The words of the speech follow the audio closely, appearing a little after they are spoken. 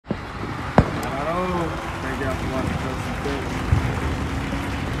y'all for watching Joseph.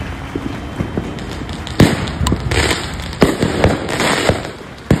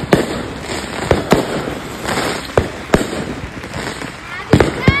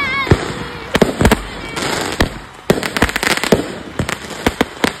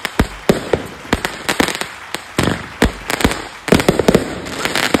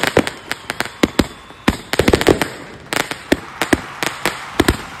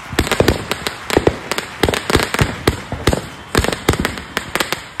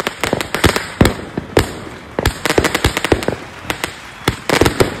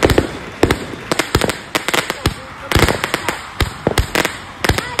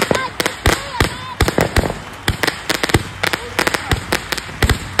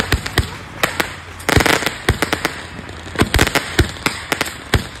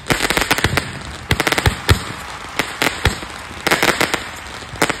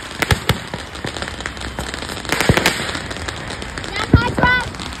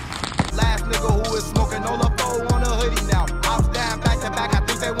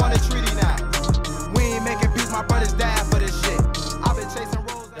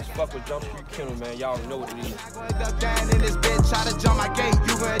 With Jump Street Kennel, man. Y'all know what it is. In this bitch, try to jump my gate,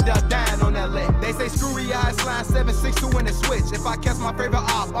 you gon' end up dying on that leg. They say screwy eyes, slide 762 in the switch. If I catch my favorite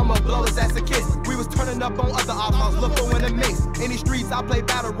op, I'ma blow his ass a kiss. We was turning up on other ops, I was looking in the mix. In these streets, I play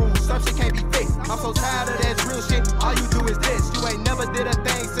battle rules, some shit can't be fixed. I'm so tired of that real shit, all you do is this. You ain't never did a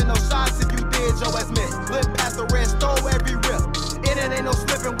thing, send no shots. If you did, your ass missed. Slip past the red, stole every rip. It ain't no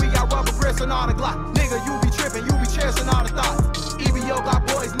slipping, we got rubber grips and all the Glock. Nigga, you be tripping, you be cherishing all the thoughts. EBO got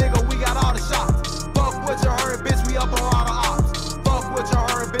boys, nigga, we got all the shots. Fuck what you heard, bitch, we up on all the ops. Fuck what you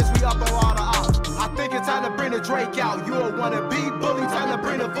heard, bitch, we up on all the ops. I think it's time to bring the Drake out. You don't wanna be bully, time to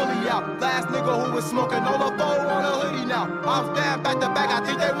bring the bully out. Last nigga who was smoking on the phone on a hoodie now. I'm down back to back, I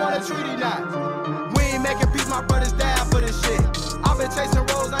think they want a treaty now. We ain't making peace, my brothers died for this shit. I've been chasing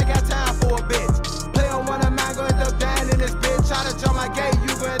roads, I ain't got time for a bitch. Play on one of mine, gon' end up dying in this bitch. Try to jump my gate,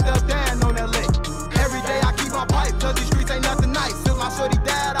 you gon' end up dying on that lick. Every day I keep my pipe, cause these streets ain't nothing nice. Since my shorty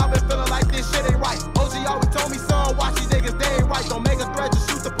died, I've been feeling like this shit ain't right. OG always told me, son, watch these niggas, they ain't right. Don't make a threat, just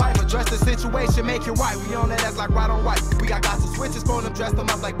shoot the pipe. Address the situation, make it right. We on that ass like right on right. We got some switches, phone them, dress them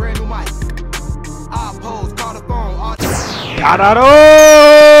up like brand new mics. I pose, call the phone, all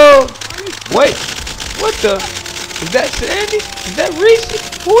Wait, what the? Is that Sandy? Is that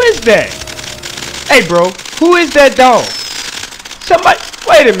Reese? Who is that? Hey, bro, who is that dog? Somebody,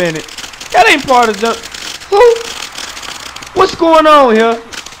 wait a minute. That ain't part of the. Who? What's going on here?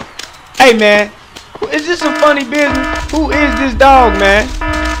 Hey, man, is this some funny business? Who is this dog, man?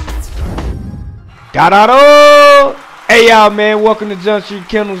 Hey, y'all, man, welcome to Jump Street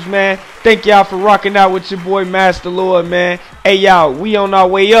Kennels, man. Thank y'all for rocking out with your boy Master Lord, man. Hey, y'all, we on our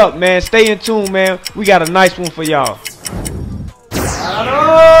way up, man. Stay in tune, man. We got a nice one for y'all.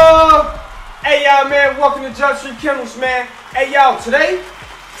 Hey, y'all, man, welcome to Jump Street Kennels, man. Hey, y'all, today,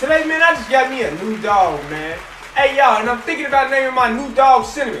 man, I just got me a new dog, man. Hey, y'all, and I'm thinking about naming my new dog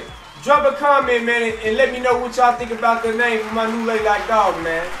Cinnamon. Drop a comment, man, and let me know what y'all think about the name for my new lilac dog,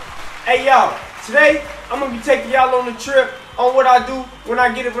 man. Hey, y'all, today, I'm going to be taking y'all on a trip on what I do when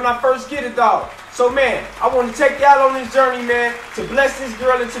I first get a dog. So, man, I want to take y'all on this journey, man, to bless this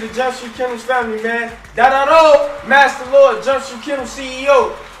girl into the Jump Street Kennels family, man. Master Lord, Jump Street Kennels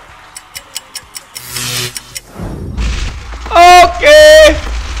CEO. Okay,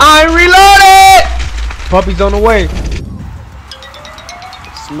 I'm reloaded. Puppy's on the way.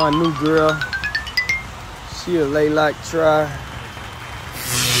 It's my new girl. She a lilac try.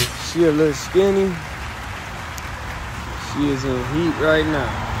 She a little skinny. She is in heat right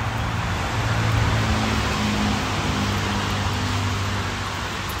now.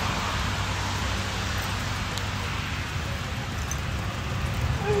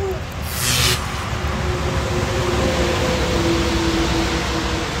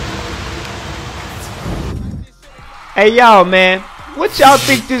 Hey, y'all, man, what y'all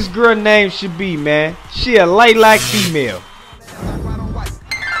think this girl name should be, man? She a lilac female.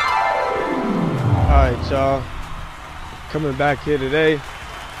 Alright, y'all, coming back here today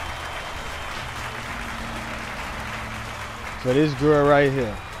for this girl right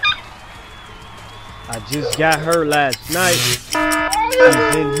here. I just got her last night. She's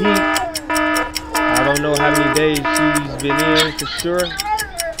in heat. I don't know how many days she's been in for sure,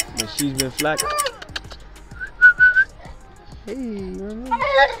 but she's been flagging. Hey, man.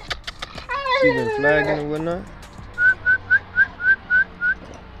 She's been flagging and whatnot.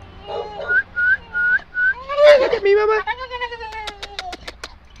 Look at me, mama.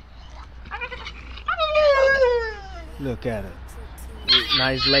 Look at her.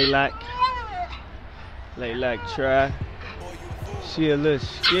 Nice lilac Lilac try. She a little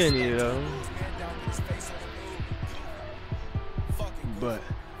skinny though, but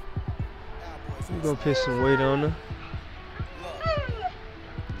we gonna put some weight on her.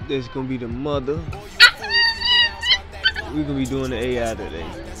 This gonna be the mother. We gonna be doing the AI today.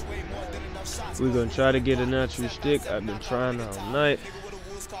 We're gonna try to get a natural stick. I've been trying all night.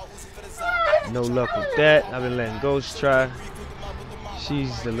 No luck with that. I've been letting Ghost try.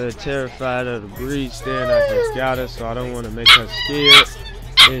 She's a little terrified of the breed stand. I just got her, so I don't want to make her scared.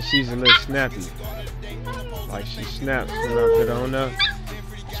 And she's a little snappy. Like she snaps when I put her on her.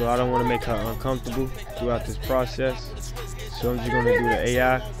 So I don't want to make her uncomfortable throughout this process. So I'm just gonna do the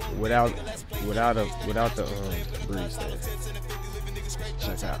AI without the breed stand.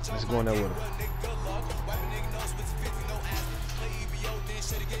 Check out. Let's go in there with her.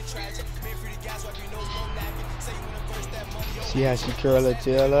 See how she curl her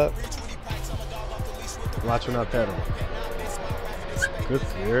tail up? Watch when I pedal. Good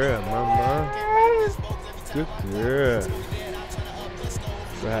girl, mama. Good girl.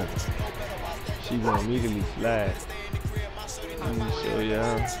 What happened? She went immediately flat. Let me show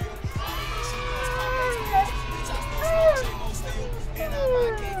y'all.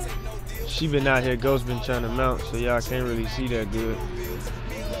 She been out here, Ghost been trying to mount, so y'all can't really see that good.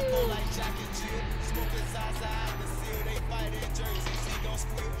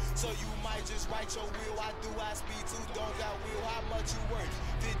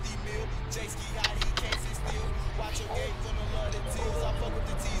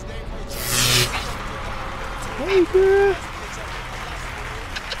 Hey girl.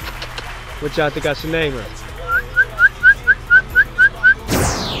 What y'all think I should name her?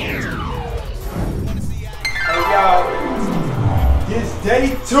 Hey y'all, this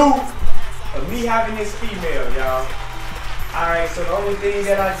day 2 of me having this female, y'all. Alright, so the only thing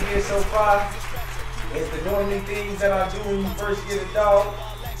that I did so far is the normal things that I do when you first get a dog.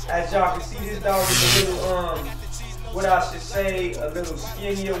 As y'all can see, this dog is a little, what I should say, a little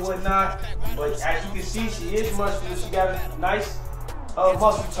skinny or whatnot. But as you can see, she is muscular. She got a nice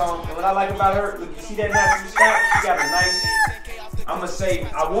muscle tone. And what I like about her, look, you see that natural scalp? She got a nice,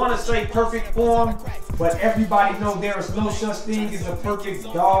 I want to say perfect form, but everybody know there is no such thing as a perfect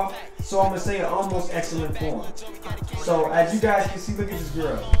dog. So I'm going to say an almost excellent form. So as you guys can see, look at this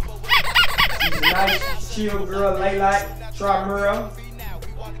girl. She's a nice, chill girl, lilac, Trimura.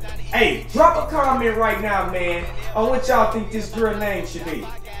 Hey, drop a comment right now, man, on what y'all think this girl name should be.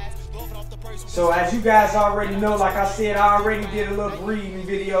 So as you guys already know, like I said, I already did a little breeding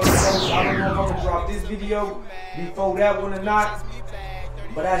video. So I don't know if I'm gonna drop this video before that one or not.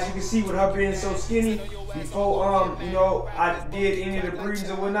 But as you can see, with her being so skinny, before you know, I did any of the breedings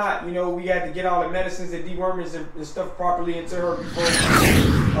or whatnot, you know, we had to get all the medicines and dewormers and stuff properly into her before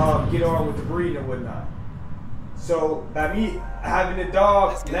get on with the breeding and whatnot. So by me having the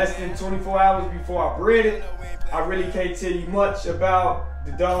dog less than 24 hours before I bred it, I really can't tell you much about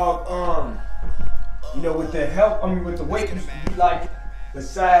the dog. You know, with the health, with the weight used to be like the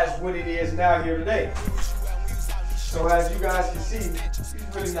size what it is now here today. So as you guys can see, she's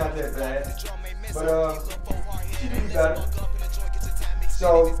really not that bad, but she do better.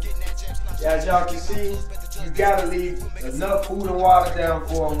 So as y'all can see, you gotta leave enough food and water down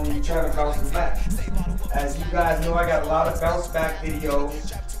for them when you're trying to bounce them back. As you guys know, I got a lot of bounce back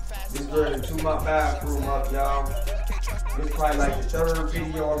videos. This girl done threw my bathroom up, y'all. This is probably like the 3rd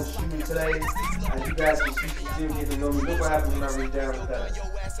video I'm shooting today. As you guys can see, she's still getting to know me. Look what happens when I reach down with that.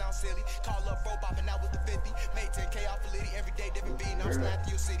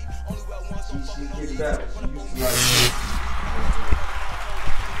 She's getting better. She used to like this.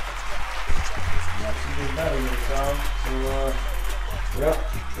 Yeah, she's getting better with it, y'all. So, yep,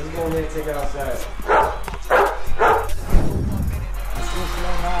 let's go ahead and take it outside.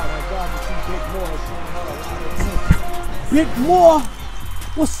 Big Moore,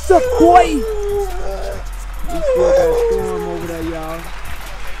 what's up, boy? We still got Storm over there, y'all.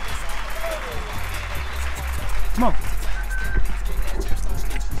 Come on.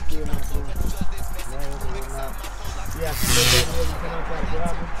 Yeah, she come out try to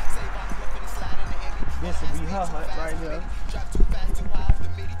grab her. This will be her hut right here.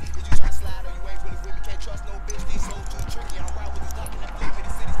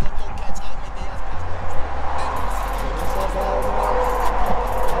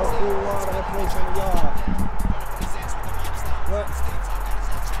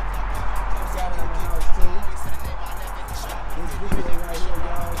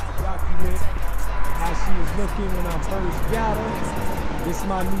 When I first got her. This is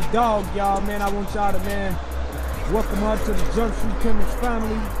my new dog, y'all, man. I want y'all to, man, welcome her to the Jump Street Chemist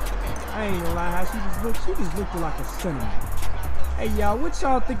family. I ain't gonna lie, how she just looked like a cinnamon. Hey y'all, what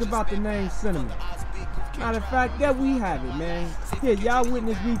y'all think about the name Cinnamon? Matter of fact, that we have it, man. Here, y'all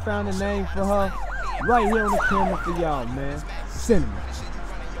witness we found a name for her right here on the camera for y'all, man. Cinnamon.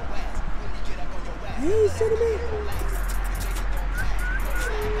 Hey, Cinnamon.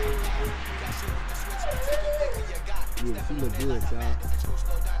 Yeah, she look good, y'all.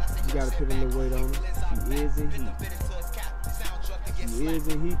 You gotta put a little weight on her. She is in heat. She is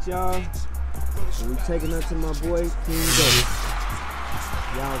in heat, y'all. And we taking her to my boy, King Goat.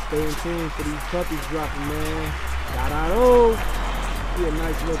 Y'all stay in tune for these puppies dropping, man. Da-da-do. She a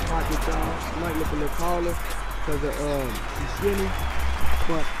nice little pocket, y'all. She might look a little taller because she's skinny.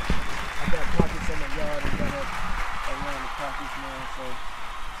 But I got pockets in the yard and got up around the pockets, man. So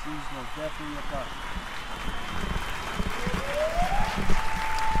she's most definitely a pocket.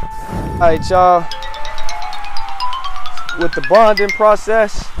 Alright, y'all. With the bonding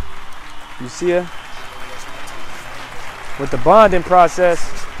process, you see her? With the bonding process,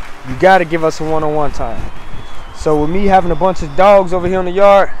 you gotta give us a one-on-one time. So with me having a bunch of dogs over here in the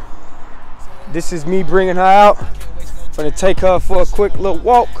yard, this is me bringing her out. I'm gonna take her for a quick little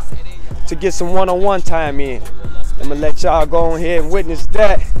walk to get some one-on-one time in. I'm gonna let y'all go ahead and witness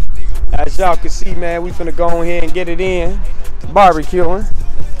that. As y'all can see, man, we finna go ahead and get it in. Barbecuing.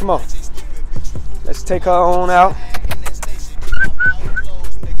 Come on. Let's take her on out.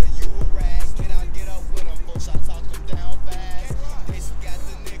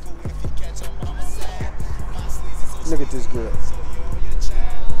 Look at this girl.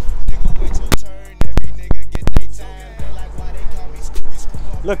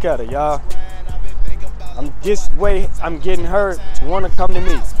 Look at her, y'all. I'm getting her to want to come to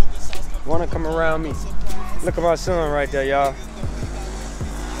me. Want to come around me. Look at my son right there, y'all.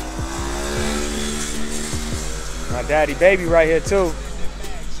 My daddy baby right here too.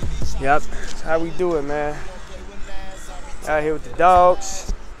 Yep, that's how we do it, man. Out here with the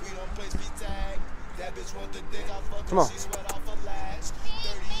dogs. Come on.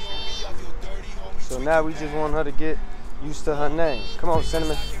 So now we just want her to get used to her name. Come on,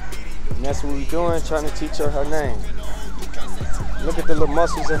 Cinnamon. And that's what we're doing, trying to teach her name. Look at the little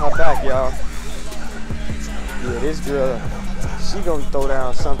muscles in her back, y'all. Yeah, this girl, she gonna throw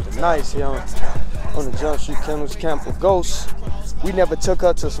down something nice here on the Jump Street Kennels Camp for Ghosts. We never took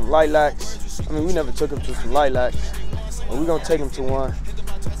her to some lilacs. We never took her to some lilacs. But we gonna take him to one.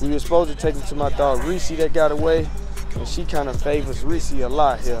 We were supposed to take him to my dog Reese that got away, and she kind of favors Reese a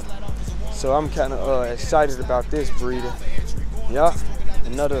lot here. So I'm kind of excited about this breeder. Yeah,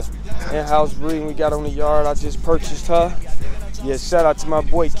 another in-house breeding we got on the yard. I just purchased her. Yeah, shout out to my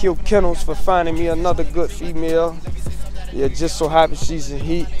boy Kill Kennels for finding me another good female. Yeah, just so happy she's in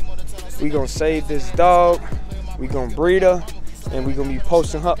heat. We gonna save this dog. We gonna breed her, and we gonna be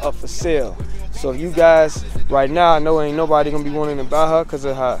posting her up for sale. So if you guys, right now, I know ain't nobody gonna be wanting to buy her because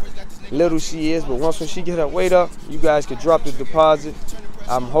of how little she is, but once when she get her weight up, you guys could drop the deposit.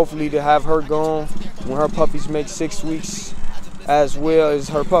 I'm hopefully to have her gone when her puppies make 6 weeks, as well as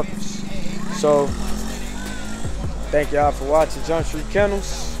her puppies. So thank y'all for watching Jump Street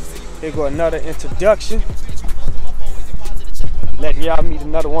Kennels. Here go another introduction. Letting y'all meet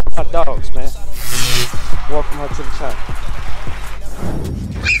another one of my dogs, man. Welcome her to the channel.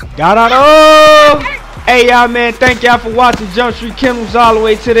 Da-da-da! Hey y'all, man, thank y'all for watching Jump Street Kennels all the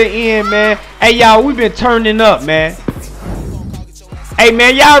way to the end, man. Hey y'all, we been turning up, man. Hey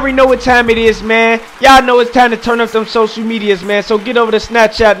man, y'all already know what time it is, man. Y'all know it's time to turn up them social medias, man. So get over to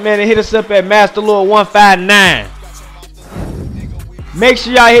Snapchat, man, and hit us up at MasterLord159. Make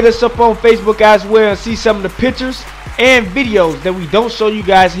sure y'all hit us up on Facebook as well and see some of the pictures and videos that we don't show you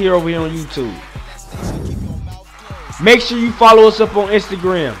guys here over here on YouTube. Make sure you follow us up on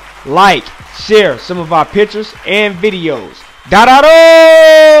Instagram. Like, share some of our pictures and videos.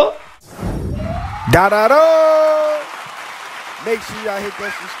 Da-da-da! Da-da-da! Make sure y'all hit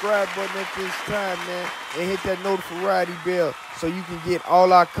that subscribe button at this time, man, and hit that notification bell so you can get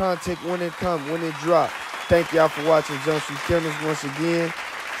all our content when it comes, when it drops. Thank y'all for watching Jump Street Kennels once again.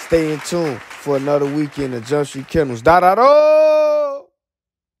 Stay in tune for another weekend of Jump Street Kennels. Da-da-da!